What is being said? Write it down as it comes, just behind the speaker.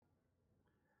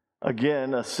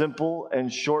Again, a simple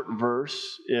and short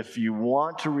verse. If you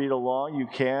want to read along, you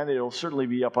can. It'll certainly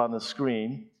be up on the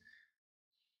screen.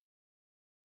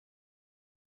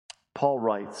 Paul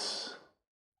writes,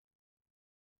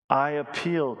 I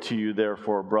appeal to you,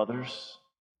 therefore, brothers,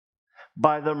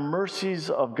 by the mercies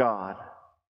of God,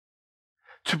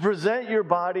 to present your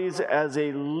bodies as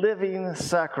a living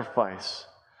sacrifice,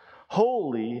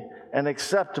 holy and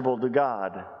acceptable to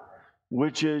God,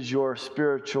 which is your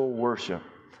spiritual worship.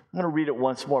 I'm going to read it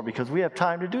once more because we have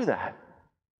time to do that.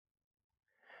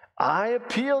 I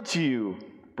appeal to you,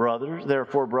 brothers,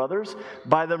 therefore, brothers,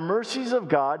 by the mercies of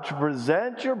God, to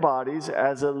present your bodies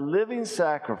as a living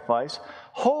sacrifice,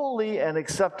 holy and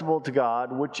acceptable to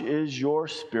God, which is your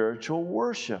spiritual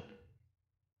worship.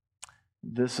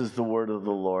 This is the word of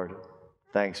the Lord.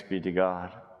 Thanks be to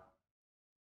God.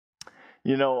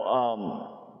 You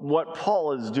know, what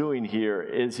Paul is doing here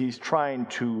is he's trying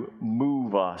to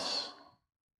move us.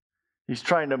 He's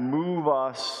trying to move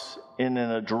us in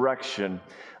a direction.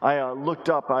 I looked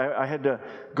up, I had to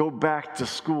go back to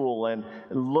school and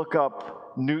look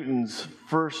up Newton's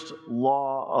first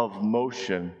law of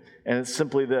motion. And it's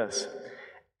simply this: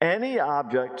 any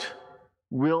object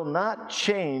will not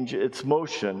change its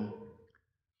motion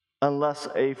unless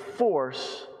a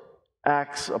force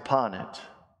acts upon it.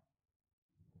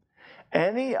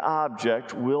 Any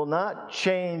object will not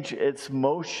change its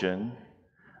motion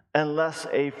unless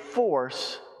a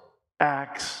force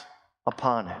acts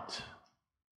upon it.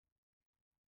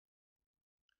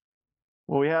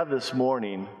 What we have this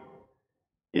morning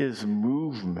is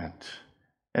movement,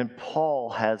 and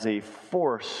Paul has a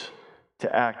force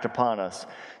to act upon us.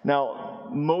 Now,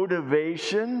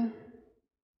 motivation,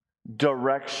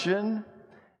 direction,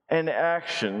 and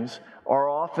actions are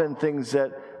often things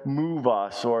that move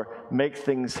us or make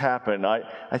things happen.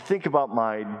 I think about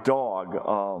my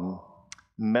dog,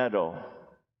 Meadow.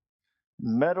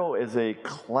 Meadow is a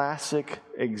classic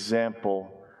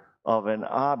example of an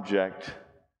object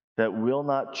that will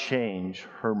not change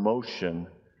her motion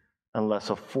unless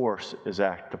a force is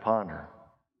acted upon her.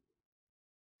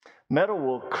 Meadow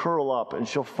will curl up, and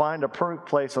she'll find a perfect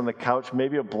place on the couch,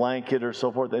 maybe a blanket or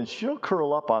so forth, and she'll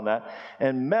curl up on that,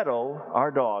 and Meadow,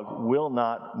 our dog, will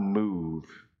not move.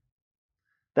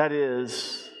 That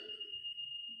is,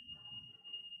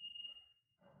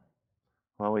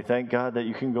 well, we thank God that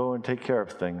you can go and take care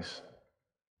of things.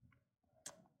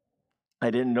 I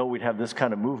didn't know we'd have this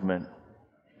kind of movement.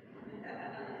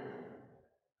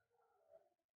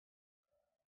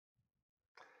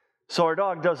 So our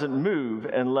dog doesn't move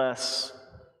unless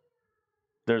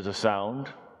there's a sound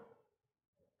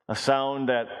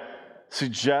that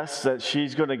suggests that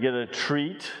she's going to get a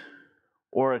treat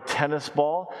or a tennis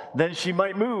ball. Then she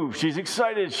might move. She's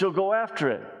excited. She'll go after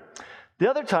it. The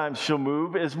other times she'll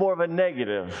move is more of a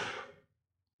negative,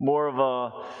 more of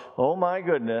a, oh my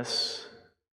goodness,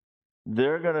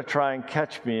 they're going to try and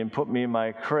catch me and put me in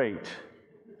my crate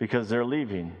because they're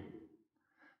leaving.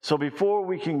 So before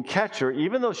we can catch her,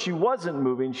 even though she wasn't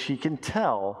moving, she can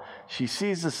tell. She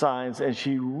sees the signs, and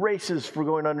she races for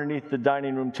going underneath the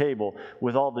dining room table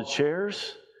with all the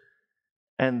chairs,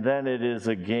 and then it is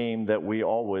a game that we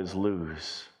always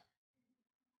lose.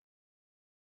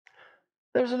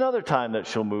 There's another time that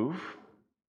she'll move.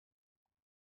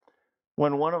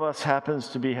 When one of us happens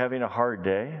to be having a hard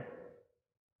day,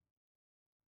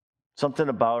 something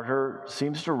about her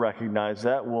seems to recognize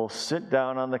that. We'll sit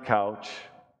down on the couch.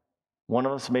 One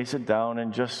of us may sit down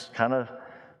and just kind of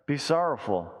be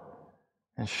sorrowful.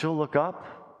 And she'll look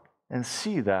up and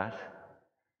see that,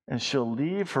 and she'll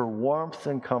leave her warmth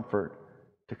and comfort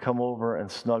to come over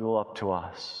and snuggle up to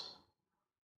us.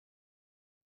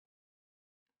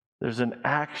 There's an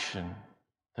action,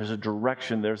 there's a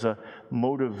direction, there's a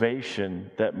motivation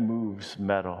that moves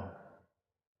Meadow.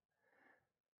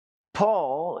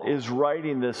 Paul is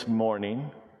writing this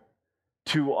morning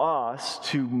to us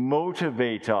to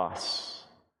motivate us,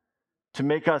 to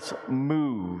make us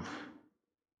move.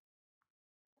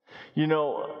 You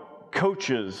know,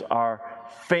 coaches are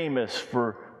famous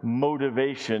for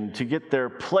motivation, to get their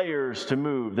players to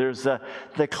move. There's the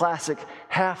classic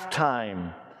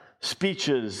halftime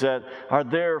speeches that are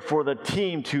there for the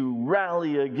team to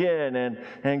rally again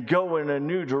and go in a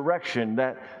new direction,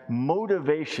 that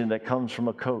motivation that comes from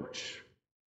a coach.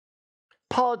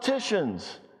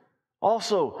 Politicians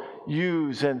also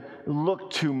use and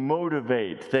look to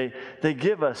motivate. They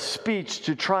give a speech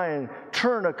to try and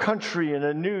turn a country in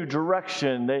a new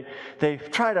direction. They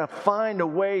try to find a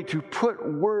way to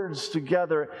put words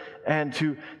together and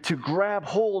to grab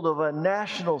hold of a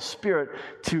national spirit,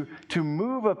 to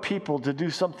move a people to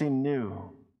do something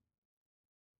new.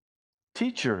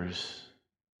 Teachers,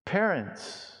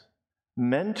 parents,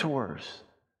 mentors.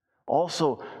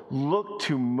 Also, look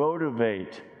to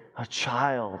motivate a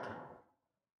child,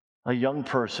 a young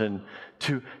person,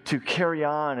 to carry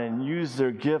on and use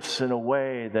their gifts in a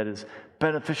way that is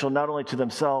beneficial not only to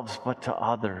themselves, but to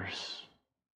others.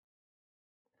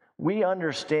 We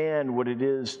understand what it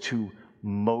is to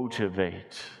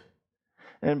motivate.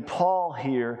 And Paul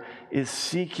here is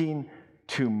seeking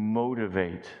to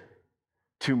motivate,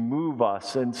 to move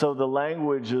us. And so the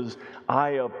language is, I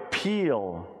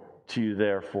appeal to you,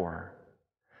 therefore.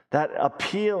 That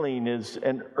appealing is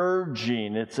an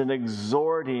urging, it's an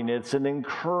exhorting, it's an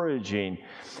encouraging.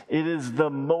 It is the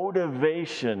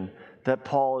motivation that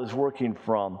Paul is working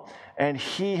from. And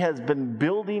he has been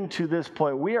building to this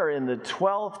point. We are in the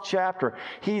 12th chapter.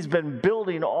 He's been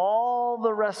building all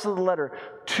the rest of the letter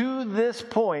to this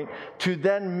point to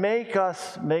then make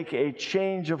us make a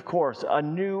change of course, a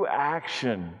new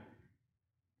action.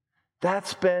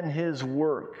 That's been his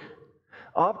work.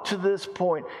 Up to this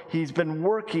point, he's been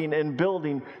working and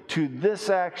building to this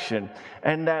action.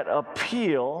 And that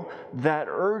appeal, that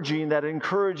urging, that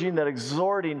encouraging, that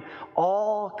exhorting,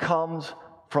 all comes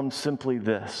from simply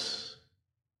this: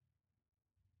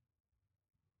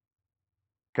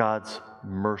 God's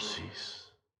mercies.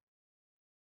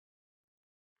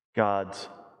 God's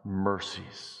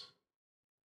mercies.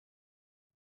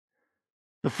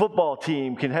 The football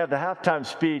team can have the halftime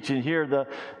speech and hear the,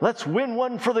 let's win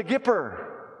one for the Gipper.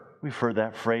 We've heard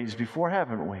that phrase before,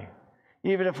 haven't we?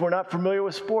 Even if we're not familiar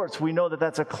with sports, we know that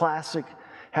that's a classic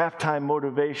halftime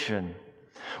motivation.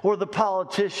 Or the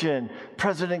politician,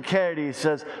 President Kennedy,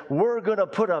 says, we're going to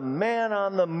put a man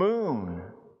on the moon,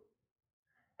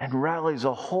 and rallies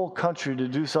a whole country to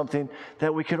do something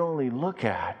that we could only look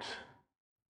at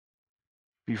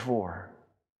before.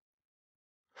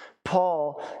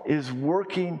 Paul is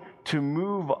working to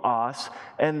move us,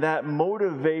 and that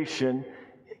motivation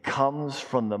comes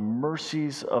from the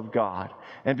mercies of God.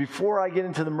 And before I get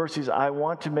into the mercies, I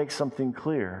want to make something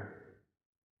clear.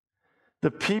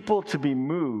 The people to be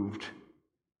moved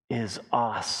is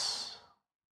us.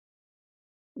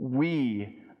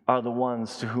 We are the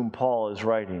ones to whom Paul is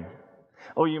writing.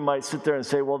 Oh, you might sit there and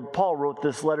say, well, Paul wrote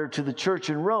this letter to the church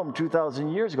in Rome 2,000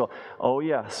 years ago. Oh,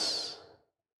 yes.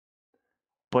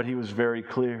 But he was very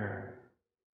clear.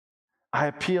 I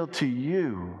appeal to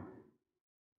you.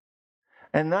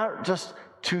 And not just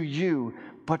to you,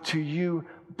 but to you,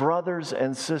 brothers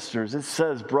and sisters. It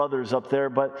says brothers up there,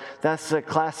 but that's a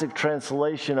classic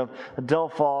translation of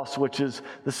Adelphos, which is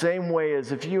the same way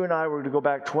as if you and I were to go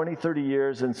back 20, 30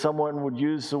 years and someone would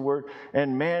use the word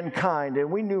and mankind,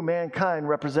 and we knew mankind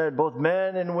represented both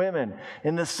men and women.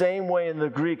 In the same way in the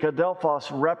Greek, Adelphos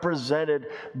represented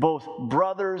both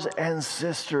brothers and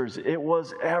sisters. It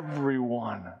was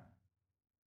everyone.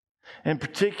 In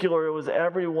particular, it was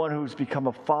everyone who's become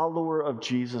a follower of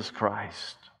Jesus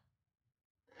Christ.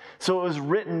 So it was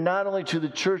written not only to the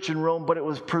church in Rome, but it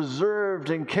was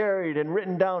preserved and carried and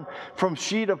written down from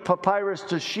sheet of papyrus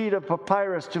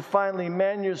to finally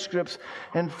manuscripts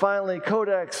and finally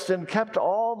codex, and kept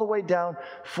all the way down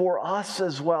for us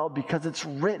as well, because it's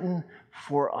written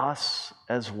for us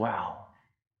as well.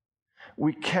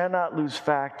 We cannot lose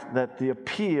fact that the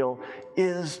appeal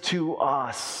is to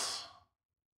us.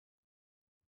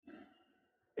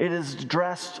 It is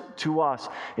addressed to us.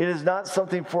 It is not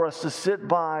something for us to sit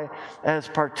by as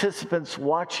participants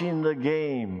watching the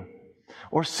game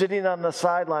or sitting on the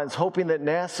sidelines hoping that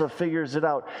NASA figures it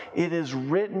out. It is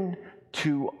written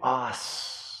to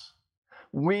us.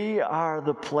 We are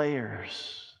the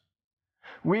players.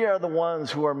 We are the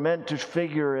ones who are meant to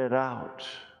figure it out.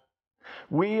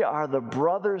 We are the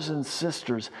brothers and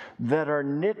sisters that are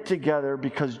knit together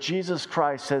because Jesus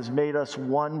Christ has made us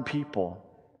one people.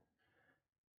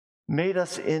 Made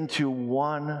us into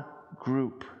one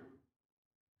group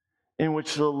in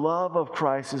which the love of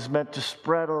Christ is meant to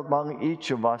spread among each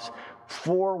of us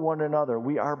for one another.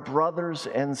 We are brothers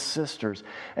and sisters.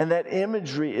 And that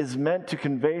imagery is meant to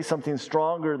convey something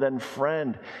stronger than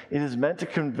friend. It is meant to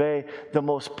convey the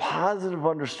most positive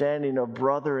understanding of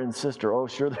brother and sister. Oh,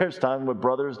 sure, there's times when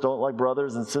brothers don't like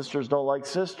brothers and sisters don't like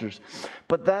sisters.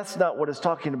 But that's not what it's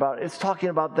talking about. It's talking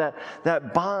about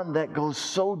that bond that goes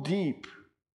so deep.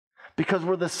 Because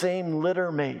we're the same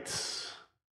litter mates.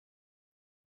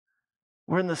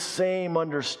 We're in the same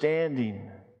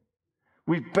understanding.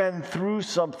 We've been through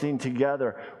something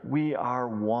together. We are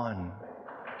one.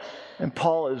 And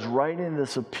Paul is writing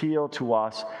this appeal to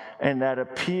us, and that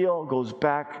appeal goes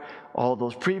back all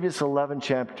those previous 11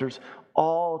 chapters,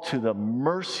 all to the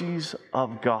mercies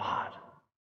of God.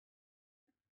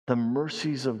 The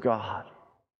mercies of God.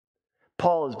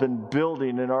 Paul has been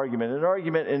building an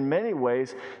argument in many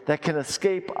ways that can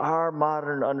escape our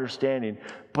modern understanding.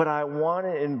 But I want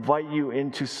to invite you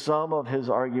into some of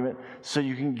his argument so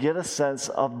you can get a sense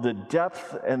of the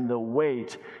depth and the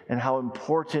weight and how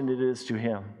important it is to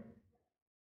him.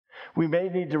 We may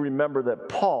need to remember that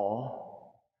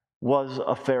Paul was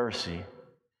a Pharisee.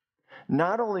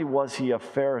 Not only was he a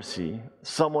Pharisee,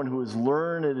 someone who was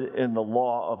learned in the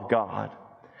law of God,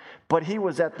 but he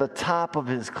was at the top of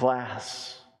his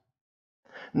class.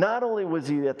 Not only was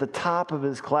he at the top of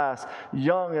his class,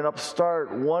 young and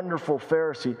upstart, wonderful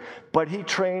Pharisee, but he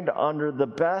trained under the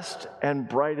best and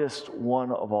brightest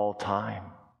one of all time.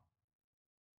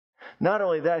 Not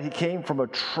only that, he came from a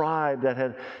tribe that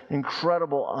had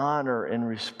incredible honor and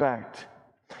respect.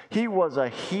 He was a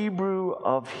Hebrew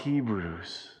of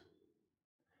Hebrews.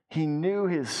 He knew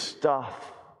his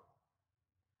stuff.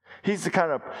 He's the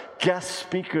kind of guest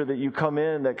speaker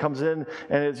that comes in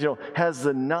and is, has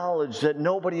the knowledge that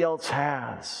nobody else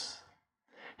has.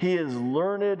 He is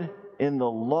learned in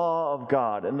the law of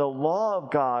God. And the law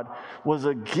of God was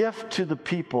a gift to the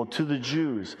people, to the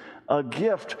Jews, a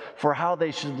gift for how they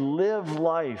should live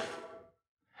life,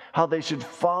 how they should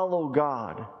follow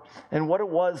God, and what it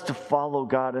was to follow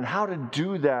God, and how to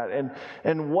do that,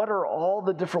 and what are all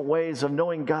the different ways of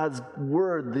knowing God's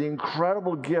word, the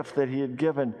incredible gift that he had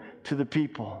given to the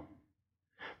people.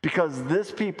 Because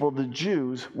this people, the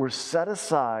Jews, were set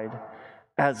aside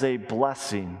as a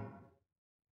blessing.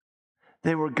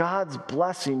 They were God's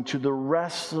blessing to the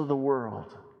rest of the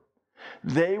world.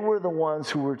 They were the ones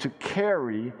who were to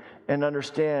carry and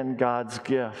understand God's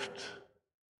gift.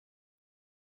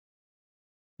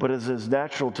 But as is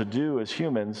natural to do as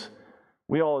humans,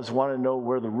 we always want to know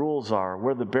where the rules are,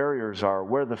 where the barriers are,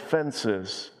 where the fence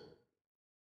is.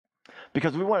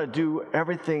 Because we want to do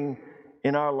everything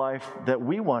in our life that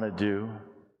we want to do.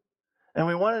 And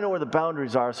we want to know where the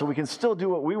boundaries are so we can still do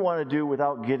what we want to do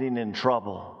without getting in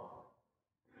trouble.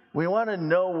 We want to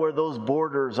know where those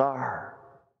borders are.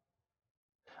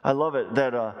 I love it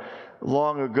that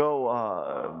long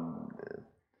ago,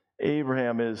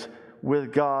 Abraham is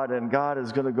with God, and God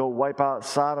is going to go wipe out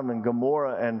Sodom and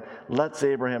Gomorrah and lets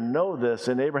Abraham know this,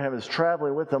 and Abraham is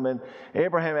traveling with them, and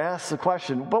Abraham asks the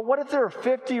question, but what if there are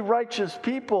 50 righteous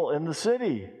people in the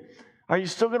city? Are you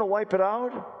still going to wipe it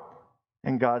out?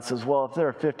 And God says, well, if there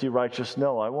are 50 righteous,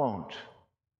 no, I won't.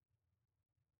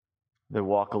 They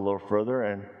walk a little further,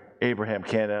 and Abraham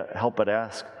can't help but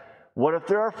ask, what if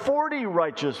there are 40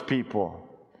 righteous people?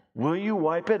 Will you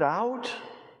wipe it out?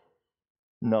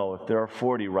 No, if there are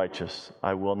 40 righteous,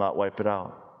 I will not wipe it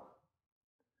out.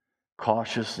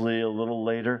 Cautiously, a little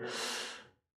later,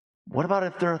 what about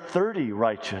if there are 30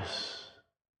 righteous?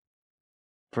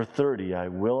 For 30, I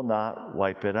will not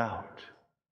wipe it out.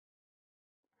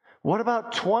 What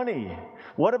about 20?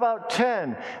 What about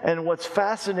 10? And what's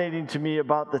fascinating to me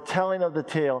about the telling of the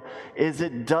tale is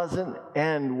it doesn't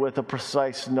end with a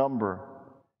precise number.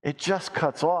 It just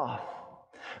cuts off.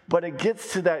 But it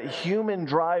gets to that human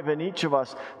drive in each of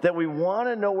us that we want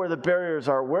to know where the barriers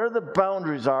are, where the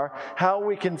boundaries are, how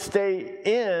we can stay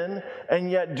in and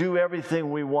yet do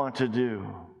everything we want to do.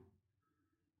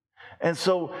 And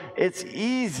so it's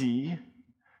easy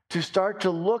to start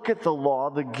to look at the law,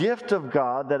 the gift of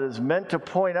God that is meant to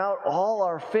point out all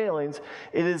our failings.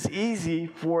 It is easy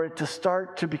for it to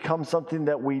start to become something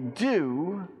that we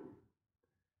do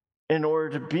in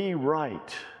order to be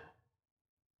right.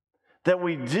 That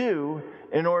we do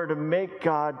in order to make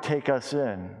God take us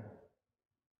in.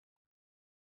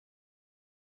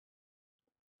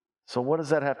 So what does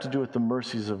that have to do with the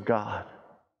mercies of God?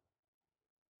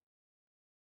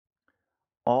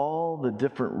 All the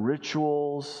different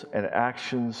rituals and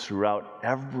actions throughout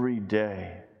every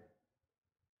day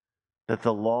that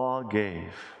the law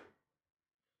gave,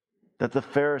 that the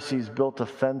Pharisees built a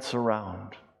fence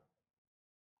around,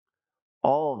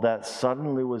 all of that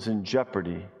suddenly was in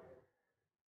jeopardy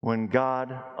when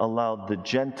God allowed the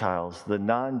Gentiles, the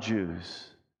non-Jews,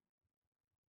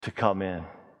 to come in.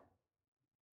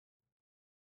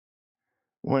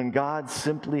 When God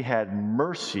simply had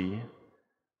mercy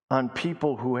on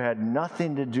people who had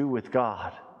nothing to do with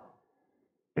God,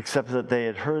 except that they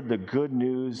had heard the good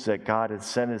news that God had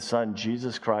sent his Son,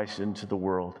 Jesus Christ, into the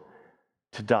world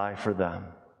to die for them.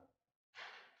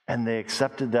 And they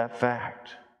accepted that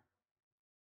fact.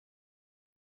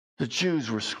 The Jews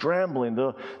were scrambling.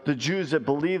 The Jews that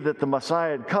believed that the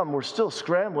Messiah had come were still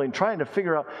scrambling, trying to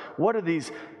figure out what do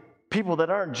these people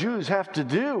that aren't Jews have to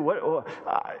do?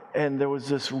 And there was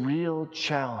this real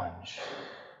challenge.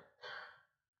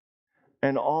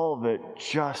 And all of it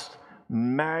just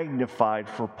magnified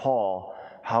for Paul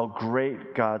how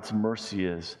great God's mercy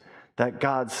is. that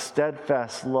God's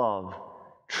steadfast love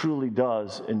truly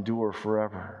does endure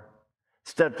forever.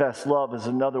 Steadfast love is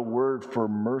another word for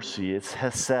mercy. It's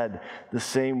hesed, the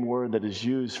same word that is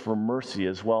used for mercy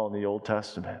as well in the Old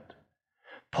Testament.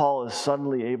 Paul is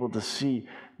suddenly able to see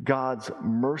God's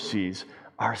mercies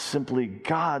are simply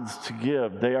God's to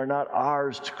give. They are not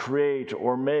ours to create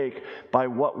or make by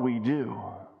what we do.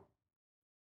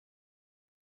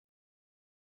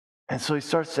 And so he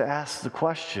starts to ask the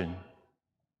question,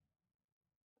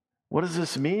 what does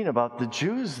this mean about the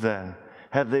Jews then?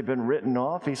 Have they been written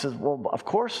off? He says, well, of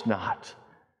course not.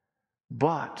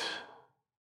 But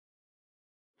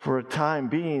for a time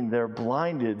being, they're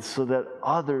blinded so that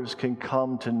others can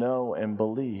come to know and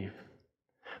believe.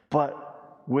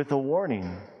 But with a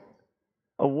warning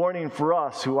for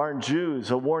us who aren't Jews,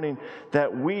 a warning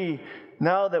that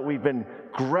now that we've been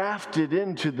grafted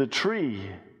into the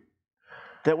tree,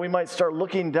 that we might start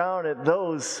looking down at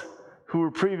those who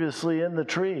were previously in the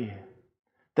tree,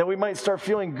 that we might start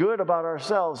feeling good about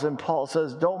ourselves. And Paul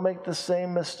says, don't make the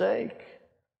same mistake.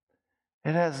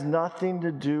 It has nothing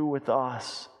to do with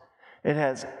us. It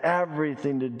has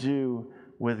everything to do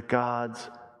with God's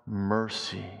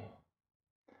mercy.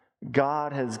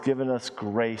 God has given us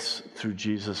grace through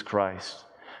Jesus Christ.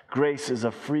 Grace is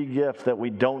a free gift that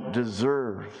we don't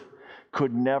deserve,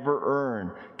 could never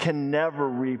earn, can never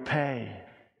repay.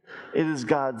 It is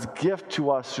God's gift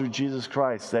to us through Jesus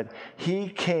Christ that He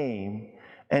came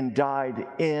and died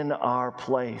in our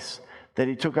place, that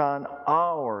He took on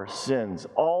our sins,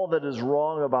 all that is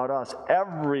wrong about us,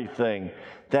 everything,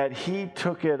 that He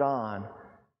took it on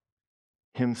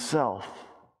Himself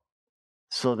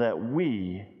so that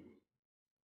we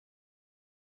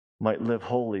might live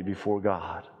holy before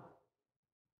God,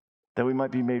 that we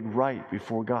might be made right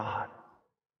before God.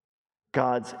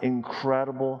 God's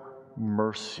incredible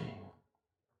mercy.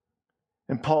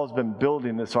 And Paul's been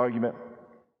building this argument,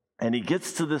 and he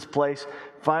gets to this place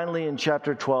finally in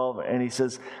chapter 12, and he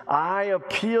says, I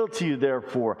appeal to you,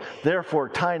 therefore,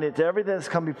 tying it to everything that's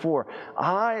come before,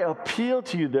 I appeal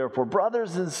to you, therefore,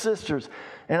 brothers and sisters,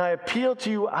 and I appeal to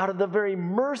you out of the very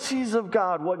mercies of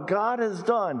God, what God has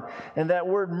done. And that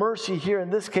word mercy here in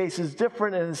this case is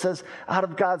different, and it says out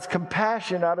of God's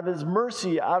compassion, out of His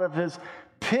mercy, out of His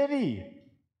pity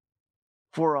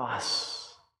for us.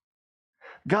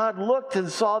 God looked and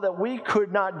saw that we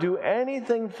could not do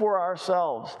anything for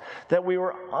ourselves, that we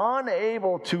were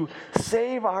unable to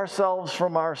save ourselves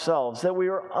from ourselves, that we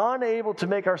were unable to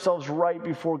make ourselves right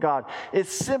before God. It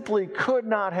simply could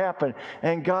not happen.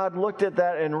 And God looked at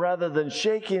that, and rather than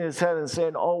shaking His head and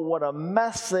saying, oh, what a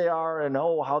mess they are, and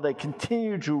oh, how they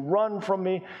continue to run from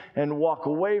me and walk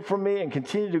away from me and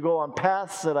continue to go on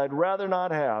paths that I'd rather not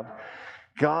have,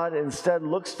 God instead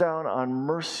looks down on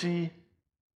mercy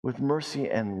with mercy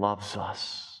and loves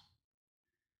us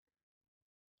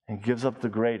and gives up the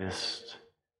greatest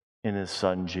in His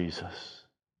Son, Jesus.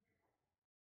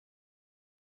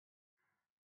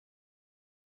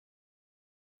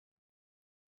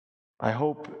 I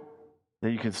hope that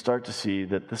you can start to see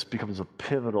that this becomes a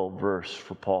pivotal verse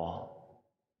for Paul.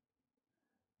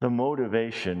 The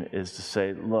motivation is to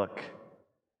say, look,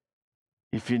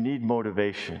 if you need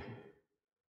motivation,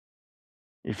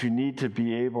 if you need to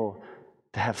be able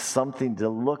to have something to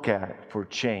look at for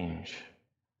change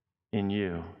in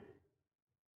you,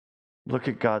 look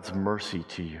at God's mercy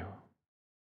to you.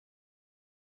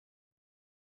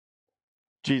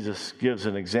 Jesus gives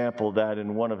an example of that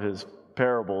in one of His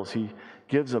parables. He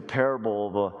gives a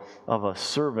parable of a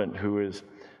servant who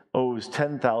owes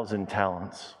 10,000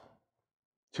 talents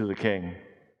to the king.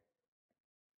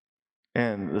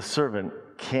 And the servant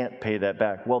can't pay that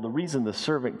back. Well, the reason the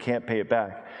servant can't pay it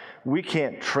back, we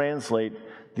can't translate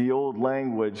the old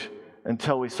language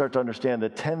until we start to understand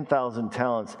that 10,000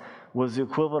 talents was the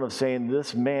equivalent of saying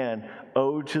this man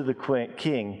owed to the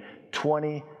king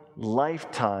 20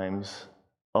 lifetimes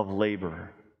of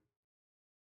labor.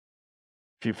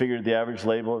 If you figured the average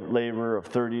labor of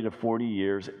 30 to 40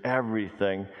 years,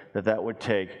 everything that would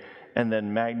take, and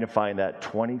then magnifying that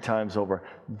 20 times over,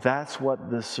 that's what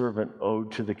this servant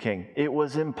owed to the king. It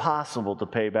was impossible to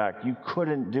pay back. You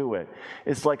couldn't do it.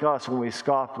 It's like us when we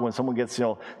scoff when someone gets,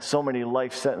 so many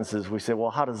life sentences. We say,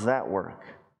 well, how does that work?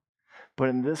 But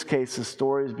in this case, the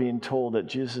story is being told that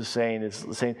Jesus is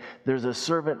saying there's a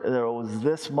servant that owes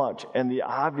this much, and the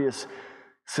obvious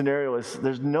scenario is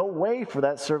there's no way for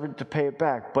that servant to pay it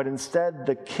back. But instead,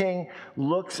 the king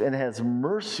looks and has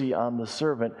mercy on the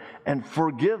servant and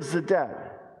forgives the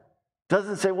debt.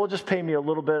 Doesn't say, well, just pay me a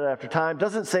little bit after time.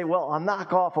 Doesn't say, well, I'll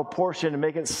knock off a portion and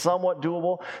make it somewhat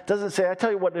doable. Doesn't say, I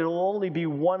tell you what, it'll only be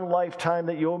one lifetime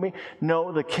that you owe me.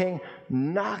 No, the king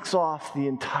knocks off the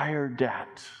entire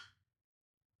debt.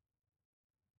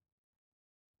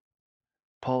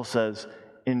 Paul says,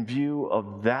 in view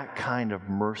of that kind of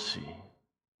mercy,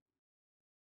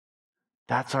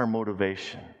 that's our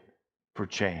motivation for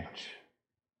change.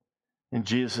 In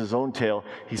Jesus' own tale,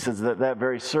 he says that that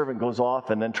very servant goes off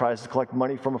and then tries to collect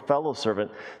money from a fellow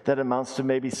servant that amounts to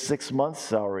maybe 6 months'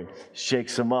 salary,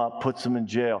 shakes him up, puts him in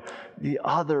jail. The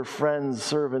other friends,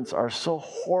 servants, are so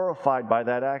horrified by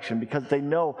that action because they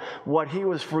know what he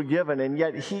was forgiven, and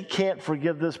yet he can't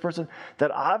forgive this person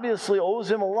that obviously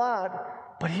owes him a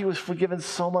lot, but he was forgiven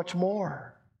so much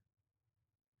more.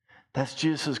 That's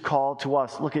Jesus' call to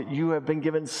us. Look, you have been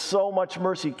given so much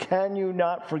mercy. Can you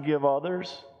not forgive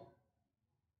others?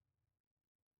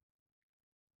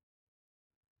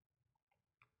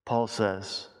 Paul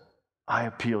says, I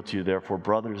appeal to you, therefore,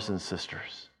 brothers and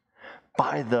sisters,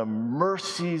 by the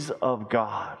mercies of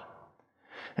God.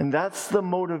 And that's the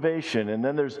motivation. And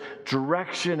then there's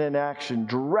direction and action.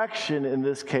 Direction, in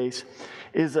this case,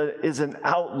 is an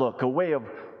outlook, a way of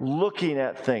looking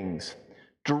at things.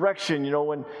 Direction,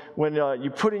 when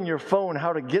you put in your phone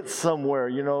how to get somewhere,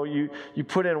 you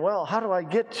put in, well, how do I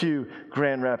get to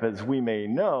Grand Rapids? We may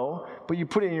know, but you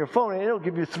put it in your phone and it'll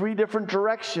give you 3 different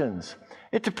directions.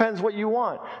 It depends what you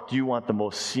want. Do you want the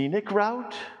most scenic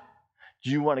route?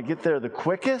 Do you want to get there the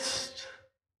quickest?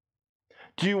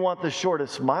 Do you want the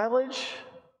shortest mileage?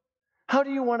 How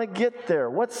do you want to get there?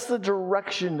 What's the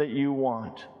direction that you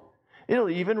want? It'll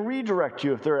even redirect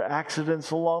you if there are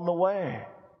accidents along the way.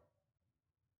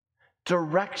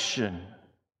 Direction.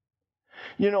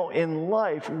 In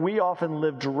life, we often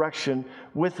live direction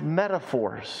with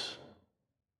metaphors.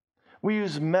 We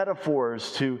use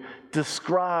metaphors to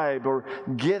describe or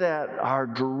get at our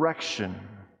direction.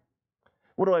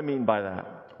 What do I mean by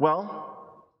that?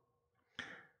 Well,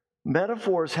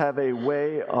 metaphors have a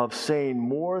way of saying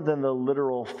more than the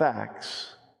literal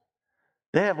facts.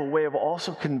 They have a way of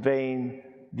also conveying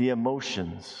the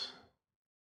emotions,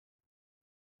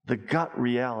 the gut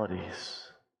realities.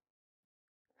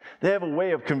 They have a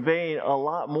way of conveying a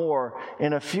lot more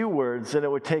in a few words than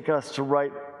it would take us to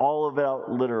write all of it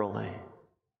out literally.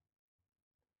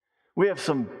 We have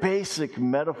some basic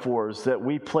metaphors that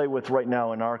we play with right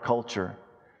now in our culture.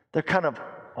 They're kind of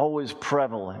always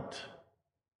prevalent.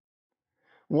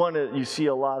 One that you see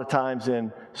a lot of times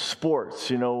in sports,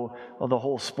 the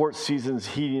whole sports season's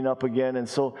heating up again, and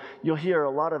so you'll hear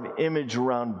a lot of image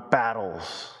around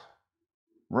battles,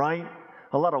 right?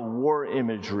 A lot of war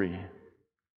imagery.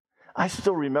 I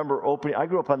still remember I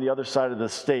grew up on the other side of the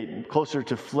state, closer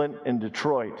to Flint and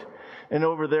Detroit. And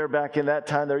over there, back in that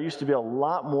time, there used to be a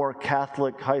lot more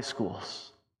Catholic high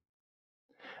schools.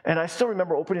 And I still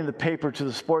remember opening the paper to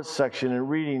the sports section and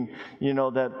reading,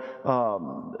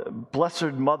 that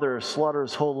Blessed Mother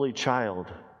slaughters Holy Child,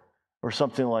 or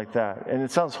something like that. And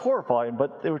it sounds horrifying,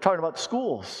 but they were talking about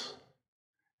schools.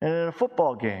 And in a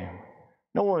football game,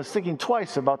 no one was thinking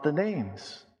twice about the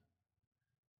names.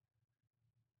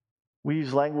 We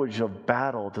use language of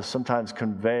battle to sometimes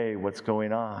convey what's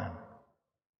going on.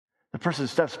 The person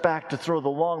steps back to throw the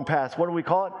long pass. What do we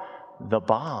call it? The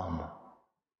bomb.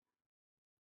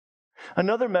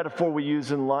 Another metaphor we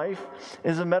use in life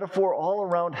is a metaphor all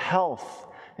around health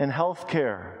and health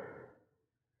care.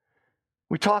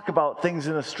 We talk about things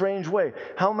in a strange way.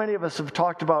 How many of us have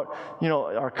talked about,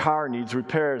 our car needs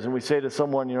repairs, and we say to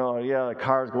someone, the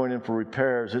car is going in for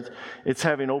repairs. It's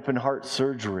having open heart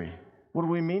surgery. What do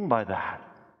we mean by that?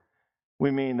 We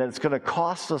mean that it's going to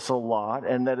cost us a lot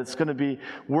and that it's going to be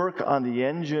work on the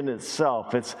engine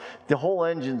itself. The whole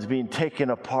engine's being taken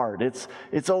apart. It's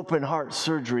open heart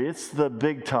surgery. It's the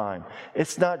big time.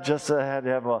 It's not just that I had to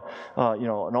have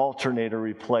an alternator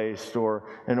replaced or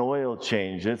an oil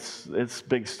change. It's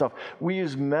big stuff. We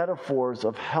use metaphors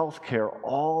of healthcare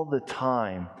all the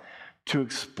time to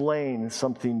explain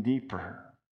something deeper.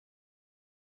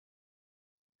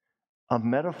 A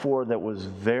metaphor that was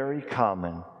very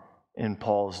common in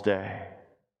Paul's day.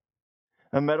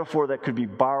 A metaphor that could be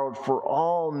borrowed for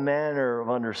all manner of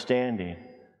understanding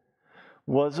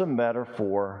was a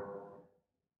metaphor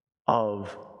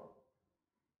of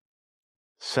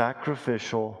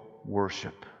sacrificial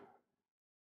worship.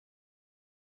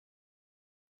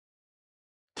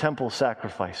 Temple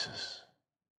sacrifices.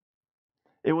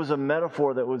 It was a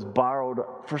metaphor that was borrowed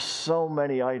for so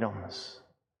many items.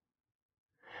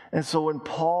 And so when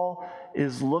Paul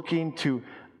is looking to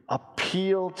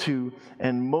appeal to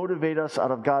and motivate us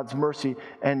out of God's mercy,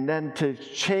 and then to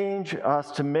change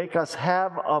us, to make us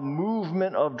have a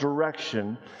movement of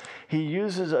direction, he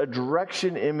uses a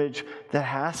direction image that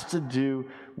has to do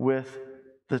with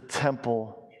the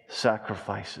temple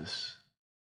sacrifices.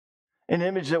 An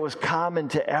image that was common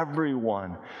to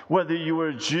everyone. Whether you were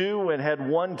a Jew and had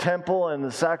one temple and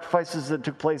the sacrifices that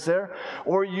took place there,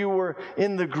 or you were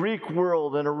in the Greek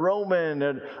world and a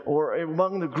Roman or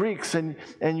among the Greeks and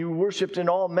you worshiped in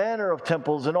all manner of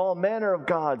temples and all manner of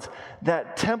gods,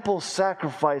 that temple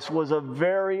sacrifice was a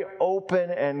very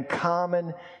open and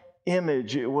common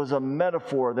image. It was a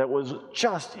metaphor that was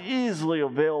just easily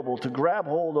available to grab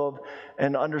hold of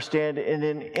and understand in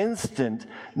an instant,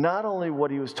 not only what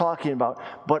he was talking about,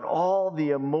 but all the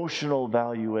emotional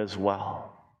value as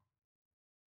well.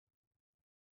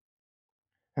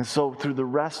 And so through the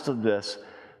rest of this,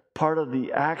 part of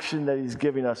the action that he's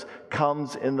giving us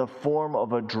comes in the form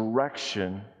of a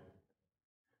direction.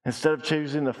 Instead of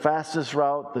choosing the fastest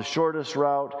route, the shortest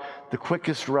route, the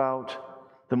quickest route,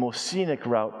 the most scenic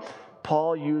route,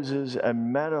 Paul uses a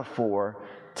metaphor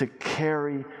to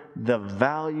carry the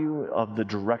value of the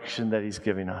direction that he's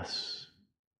giving us.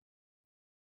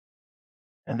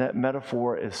 And that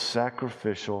metaphor is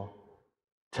sacrificial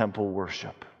temple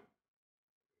worship.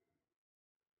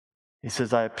 He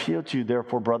says, I appeal to you,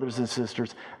 therefore, brothers and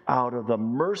sisters, out of the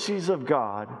mercies of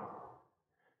God,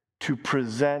 to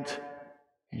present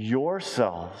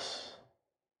yourselves,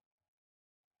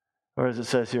 or as it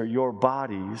says here, your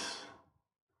bodies.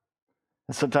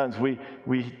 And sometimes we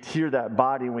hear that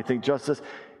body and we think just this.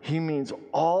 He means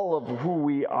all of who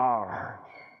we are,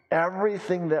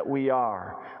 everything that we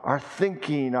are, our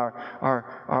thinking, all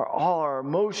our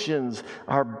emotions,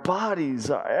 our bodies,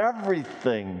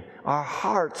 everything, our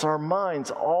hearts, our minds,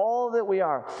 all that we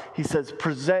are. He says,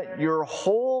 present your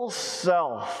whole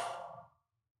self.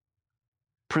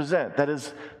 Present, that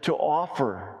is to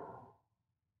offer,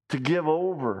 to give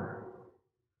over.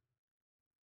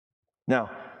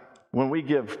 Now, when we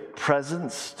give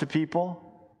presents to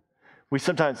people, we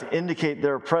sometimes indicate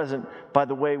they're present by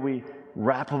the way we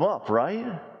wrap them up,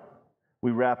 right?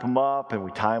 We wrap them up and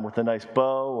we tie them with a nice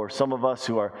bow, or some of us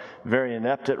who are very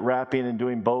inept at wrapping and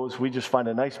doing bows, we just find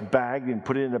a nice bag and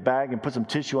put it in a bag and put some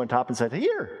tissue on top and say,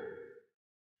 here.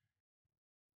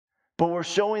 But we're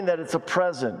showing that it's a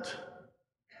present.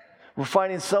 We're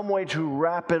finding some way to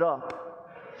wrap it up.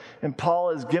 And Paul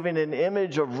is giving an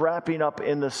image of wrapping up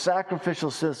in the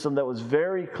sacrificial system that was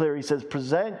very clear. He says,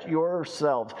 present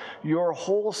yourselves, your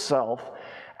whole self,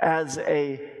 as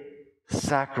a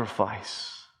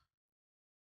sacrifice.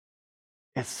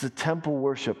 It's the temple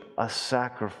worship, a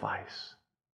sacrifice.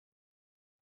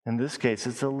 In this case,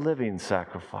 it's a living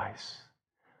sacrifice,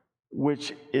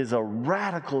 which is a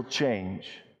radical change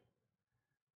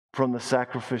from the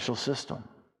sacrificial system.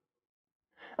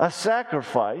 A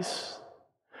sacrifice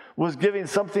was giving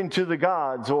something to the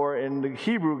gods, or in the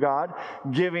Hebrew God,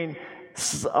 giving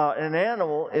an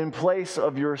animal in place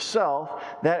of yourself,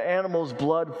 that animal's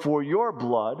blood for your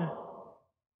blood.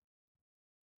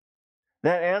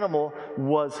 That animal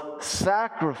was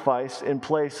sacrificed in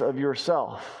place of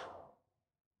yourself.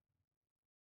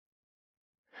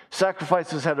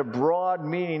 Sacrifices had a broad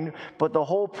meaning, but the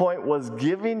whole point was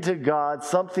giving to God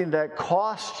something that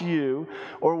cost you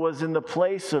or was in the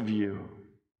place of you.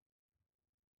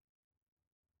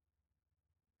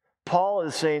 Paul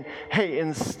is saying, hey,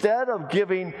 instead of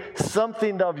giving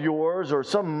something of yours or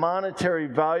some monetary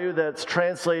value that's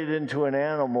translated into an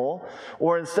animal,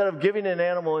 or instead of giving an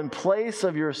animal in place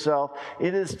of yourself,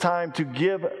 it is time to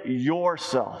give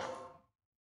yourself.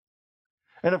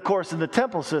 And of course, in the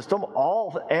temple system,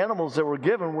 all animals that were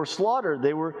given were slaughtered.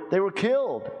 They were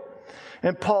killed.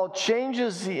 And Paul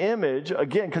changes the image,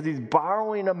 again, because he's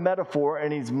borrowing a metaphor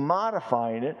and he's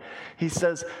modifying it. He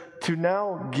says, to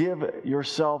now give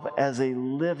yourself as a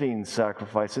living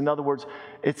sacrifice. In other words,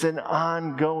 it's an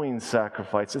ongoing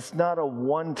sacrifice. It's not a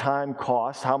one-time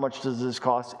cost. How much does this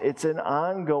cost? It's an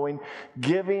ongoing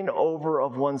giving over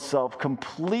of oneself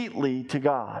completely to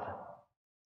God.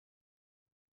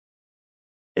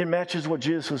 It matches what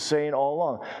Jesus was saying all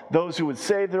along. Those who would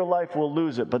save their life will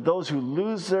lose it, but those who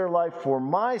lose their life for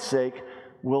my sake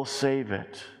will save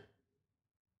it.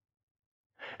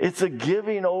 It's a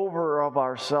giving over of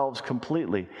ourselves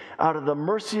completely. Out of the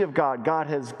mercy of God, God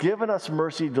has given us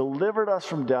mercy, delivered us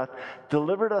from death,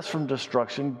 delivered us from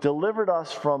destruction, delivered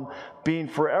us from being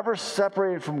forever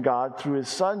separated from God through His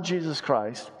Son, Jesus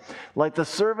Christ. Like the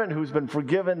servant who's been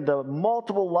forgiven the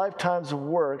multiple lifetimes of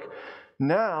work,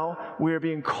 now we are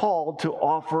being called to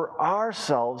offer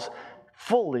ourselves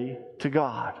fully to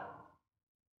God.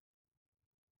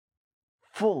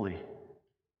 Fully.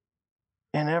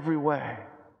 In every way.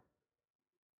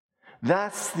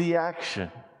 That's the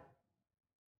action.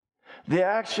 The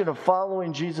action of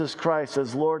following Jesus Christ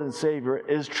as Lord and Savior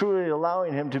is truly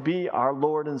allowing Him to be our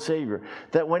Lord and Savior.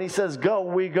 That when He says go,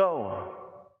 we go.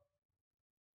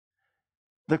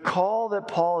 The call that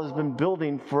Paul has been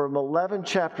building from 11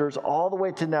 chapters all the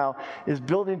way to now is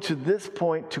building to this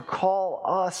point to call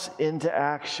us into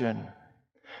action,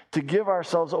 to give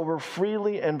ourselves over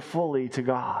freely and fully to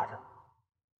God.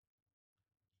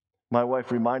 My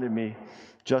wife reminded me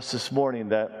just this morning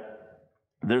that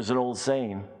there's an old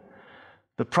saying,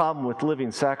 the problem with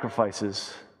living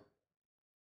sacrifices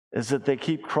is that they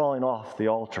keep crawling off the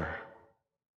altar.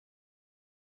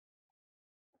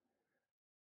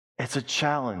 It's a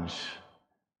challenge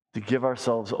to give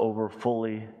ourselves over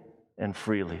fully and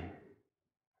freely,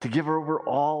 to give over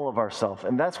all of ourselves.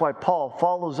 And that's why Paul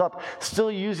follows up,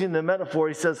 still using the metaphor.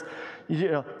 He says,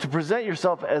 to present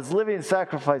yourself as living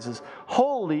sacrifices,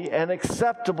 holy and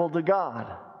acceptable to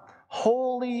God.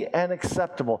 Holy and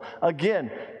acceptable.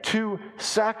 Again, two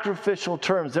sacrificial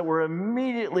terms that were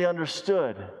immediately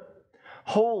understood.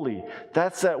 Holy,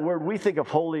 that's that word. We think of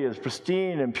holy as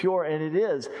pristine and pure, and it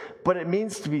is, but it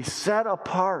means to be set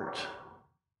apart.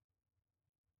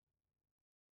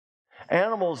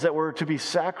 Animals that were to be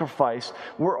sacrificed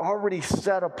were already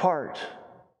set apart.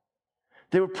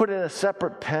 They were put in a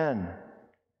separate pen.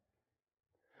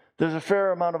 There's a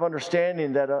fair amount of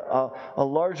understanding that a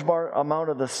large amount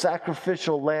of the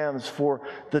sacrificial lambs for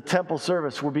the temple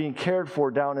service were being cared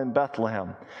for down in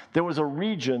Bethlehem. There was a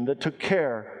region that took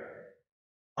care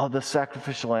of the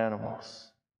sacrificial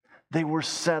animals. They were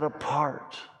set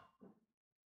apart.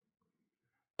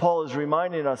 Paul is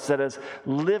reminding us that as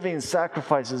living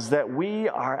sacrifices, that we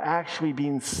are actually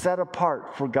being set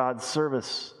apart for God's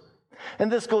service.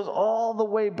 And this goes all the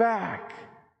way back.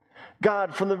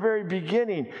 God, from the very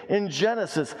beginning, in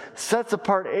Genesis, sets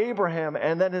apart Abraham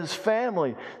and then his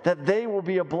family, that they will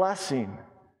be a blessing.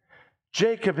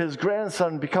 Jacob, his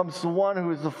grandson, becomes the one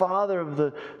who is the father of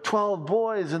the 12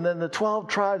 boys and then the 12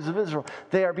 tribes of Israel.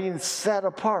 They are being set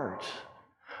apart.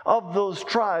 Of those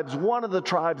tribes, one of the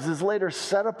tribes is later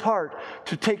set apart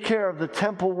to take care of the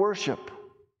temple worship.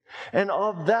 And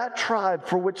of that tribe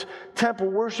for which temple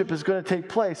worship is going to take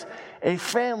place, a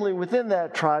family within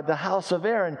that tribe, the house of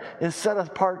Aaron, is set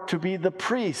apart to be the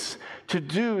priests, to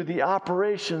do the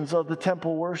operations of the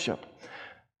temple worship.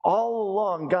 All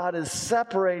along, God is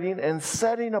separating and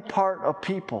setting apart a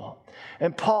people.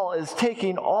 And Paul is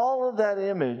taking all of that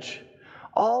image,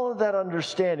 all of that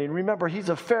understanding. Remember, he's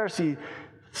a Pharisee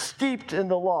steeped in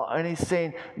the law, and he's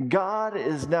saying, God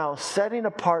is now setting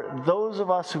apart those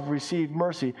of us who've received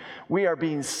mercy. We are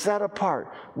being set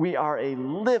apart. We are a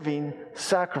living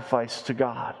sacrifice to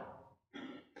God.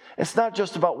 It's not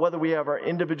just about whether we have our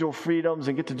individual freedoms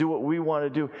and get to do what we want to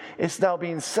do. It's now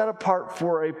being set apart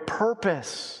for a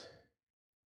purpose.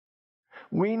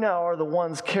 We now are the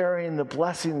ones carrying the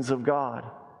blessings of God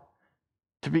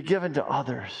to be given to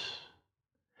others.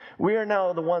 We are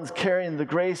now the ones carrying the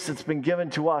grace that's been given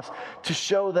to us to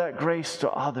show that grace to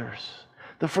others.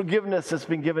 The forgiveness that's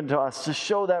been given to us to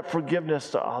show that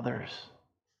forgiveness to others.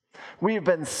 We have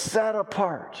been set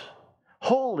apart,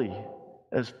 holy,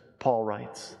 as Paul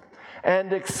writes,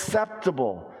 and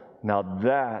acceptable. Now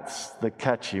that's the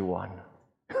catchy one.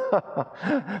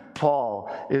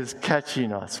 Paul is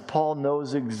catching us. Paul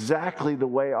knows exactly the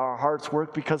way our hearts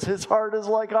work because his heart is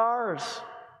like ours.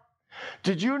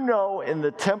 Did you know in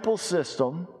the temple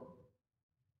system,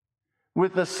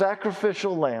 with the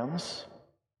sacrificial lambs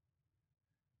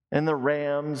and the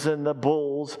rams and the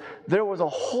bulls, there was a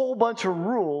whole bunch of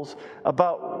rules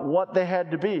about what they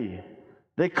had to be.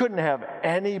 They couldn't have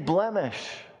any blemish.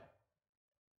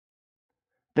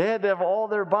 They had to have all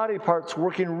their body parts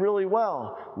working really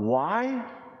well. Why?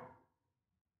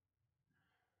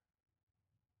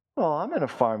 Well, I'm in a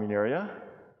farming area.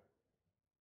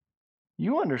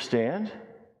 You understand.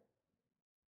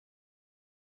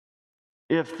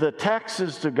 If the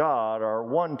taxes to God are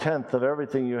 1/10 of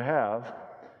everything you have,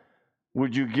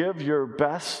 would you give your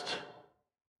best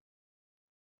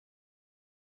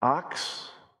ox,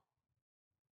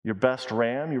 your best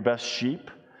ram, your best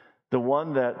sheep, the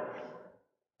one that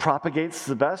propagates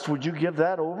the best, would you give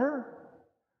that over?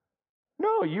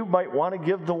 No, you might want to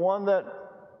give the one that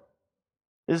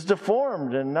is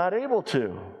deformed and not able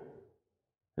to.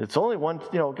 It's only one,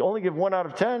 only give 1 out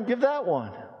of 10, give that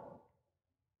one.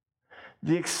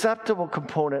 The acceptable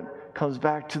component comes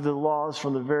back to the laws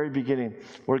from the very beginning,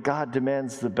 where God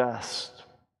demands the best.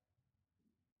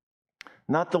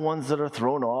 Not the ones that are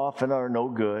thrown off and are no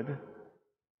good.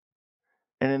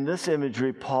 And in this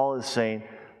imagery, Paul is saying,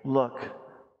 look,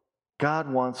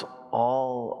 God wants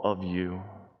all of you.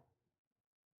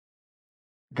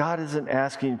 God isn't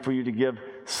asking for you to give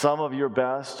some of your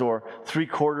best or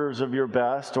 3/4 of your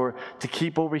best or to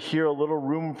keep over here a little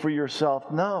room for yourself.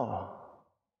 No.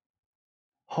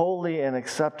 holy and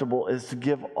acceptable is to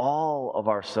give all of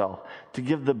ourselves, to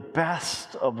give the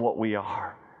best of what we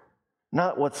are,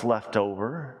 not what's left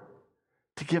over,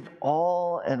 to give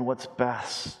all and what's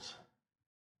best.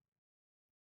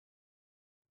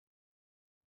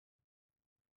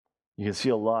 You can see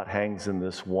a lot hangs in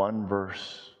this one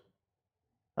verse.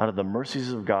 Out of the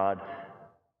mercies of God,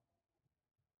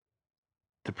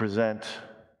 to present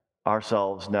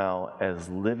ourselves now as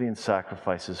living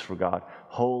sacrifices for God,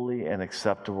 holy and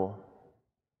acceptable.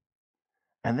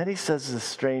 And then he says this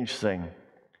strange thing.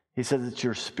 He says it's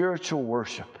your spiritual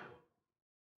worship.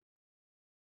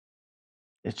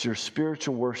 It's your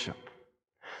spiritual worship.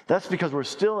 That's because we're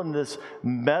still in this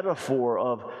metaphor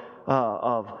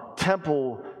of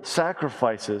temple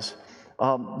sacrifices.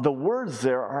 The words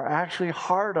there are actually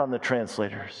hard on the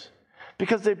translators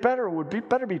because they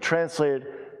better be translated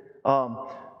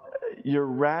your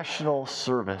rational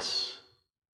service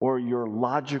or your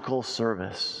logical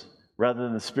service rather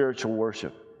than the spiritual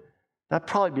worship. That'd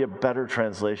probably be a better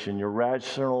translation, your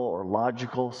rational or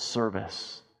logical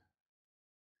service.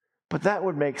 But that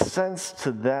would make sense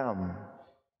to them.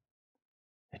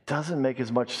 It doesn't make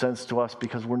as much sense to us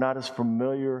because we're not as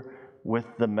familiar with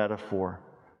the metaphor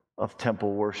of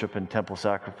temple worship and temple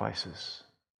sacrifices.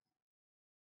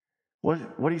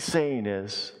 What he's saying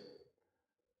is,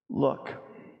 look,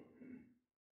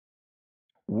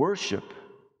 worship,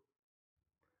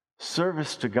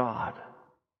 service to God,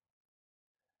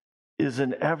 is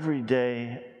an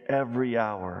everyday, every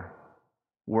hour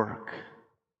work.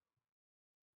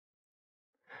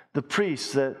 The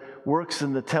priest that works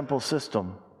in the temple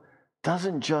system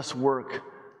doesn't just work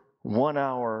 1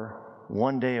 hour,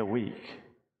 1 day a week.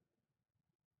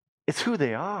 It's who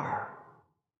they are.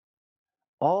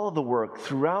 All the work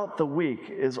throughout the week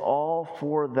is all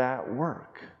for that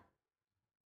work.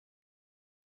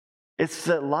 It's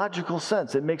the logical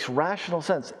sense. It makes rational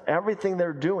sense. Everything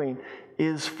they're doing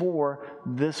is for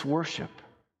this worship.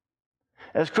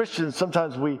 As Christians,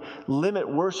 sometimes we limit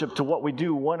worship to what we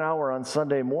do 1 hour on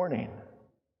Sunday morning.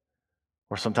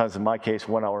 Or sometimes, in my case,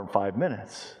 1 hour and 5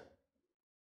 minutes.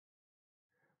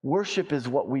 Worship is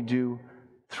what we do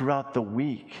throughout the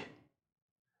week.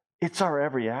 It's our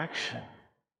every action.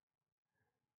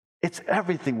 It's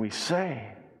everything we say.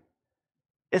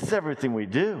 It's everything we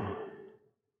do.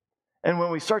 And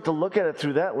when we start to look at it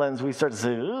through that lens, we start to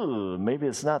say, ooh, maybe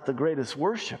it's not the greatest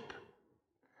worship.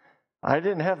 I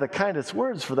didn't have the kindest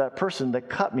words for that person that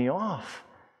cut me off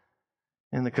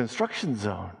in the construction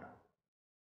zone.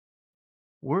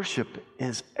 Worship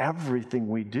is everything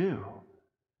we do.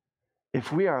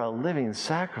 If we are a living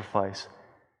sacrifice,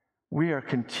 we are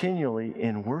continually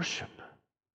in worship.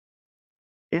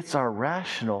 It's our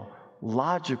rational,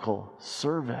 logical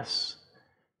service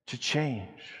to change.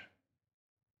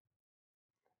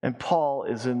 And Paul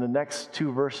is in the next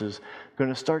 2 verses going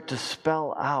to start to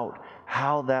spell out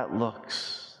how that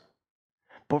looks.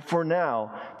 But for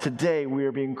now, today, we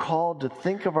are being called to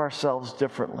think of ourselves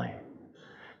differently.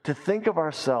 To think of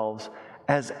ourselves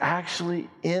as actually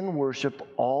in worship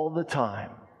all the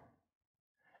time,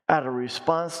 out of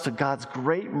response to God's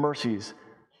great mercies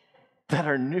that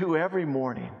are new every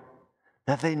morning,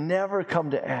 that they never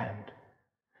come to end,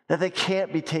 that they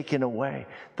can't be taken away.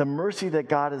 The mercy that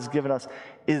God has given us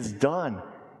is done.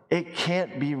 It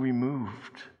can't be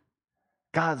removed.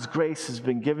 God's grace has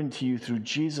been given to you through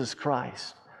Jesus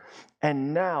Christ.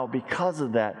 And now, because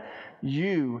of that,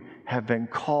 you have been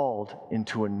called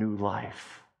into a new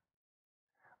life.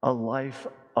 A life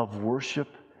of worship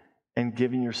and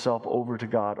giving yourself over to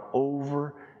God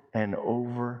over and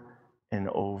over and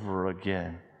over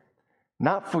again.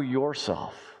 Not for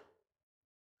yourself,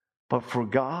 but for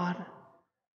God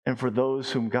and for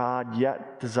those whom God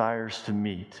yet desires to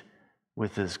meet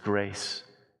with His grace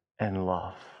and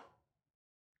love.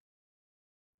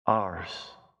 Ours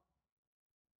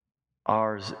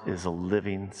is a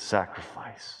living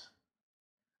sacrifice.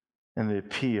 And the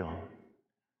appeal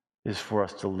is for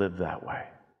us to live that way.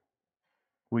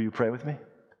 Will you pray with me?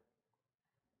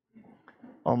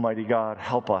 Almighty God,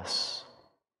 help us.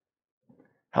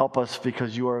 Help us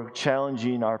because you are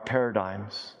challenging our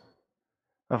paradigms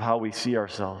of how we see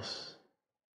ourselves.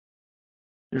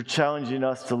 You're challenging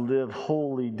us to live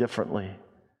wholly differently,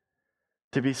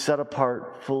 to be set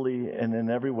apart fully and in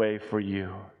every way for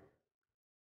you,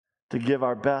 to give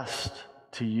our best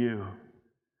to you,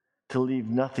 to leave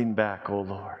nothing back, O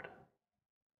Lord.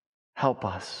 Help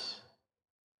us.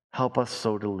 Help us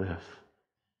so to live.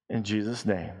 In Jesus'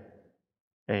 name,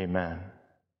 amen.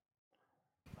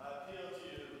 I appeal to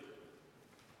you,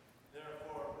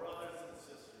 therefore, brothers and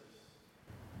sisters,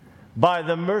 by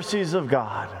the mercies of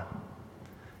God,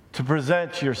 to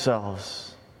present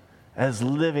yourselves as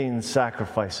living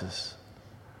sacrifices,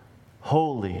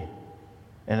 holy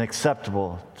and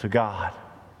acceptable to God,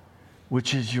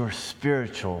 which is your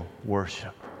spiritual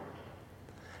worship.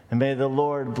 And may the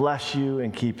Lord bless you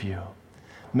and keep you.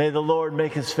 May the Lord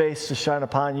make his face to shine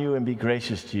upon you and be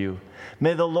gracious to you.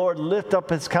 May the Lord lift up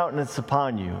his countenance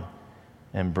upon you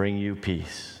and bring you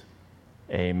peace.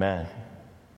 Amen.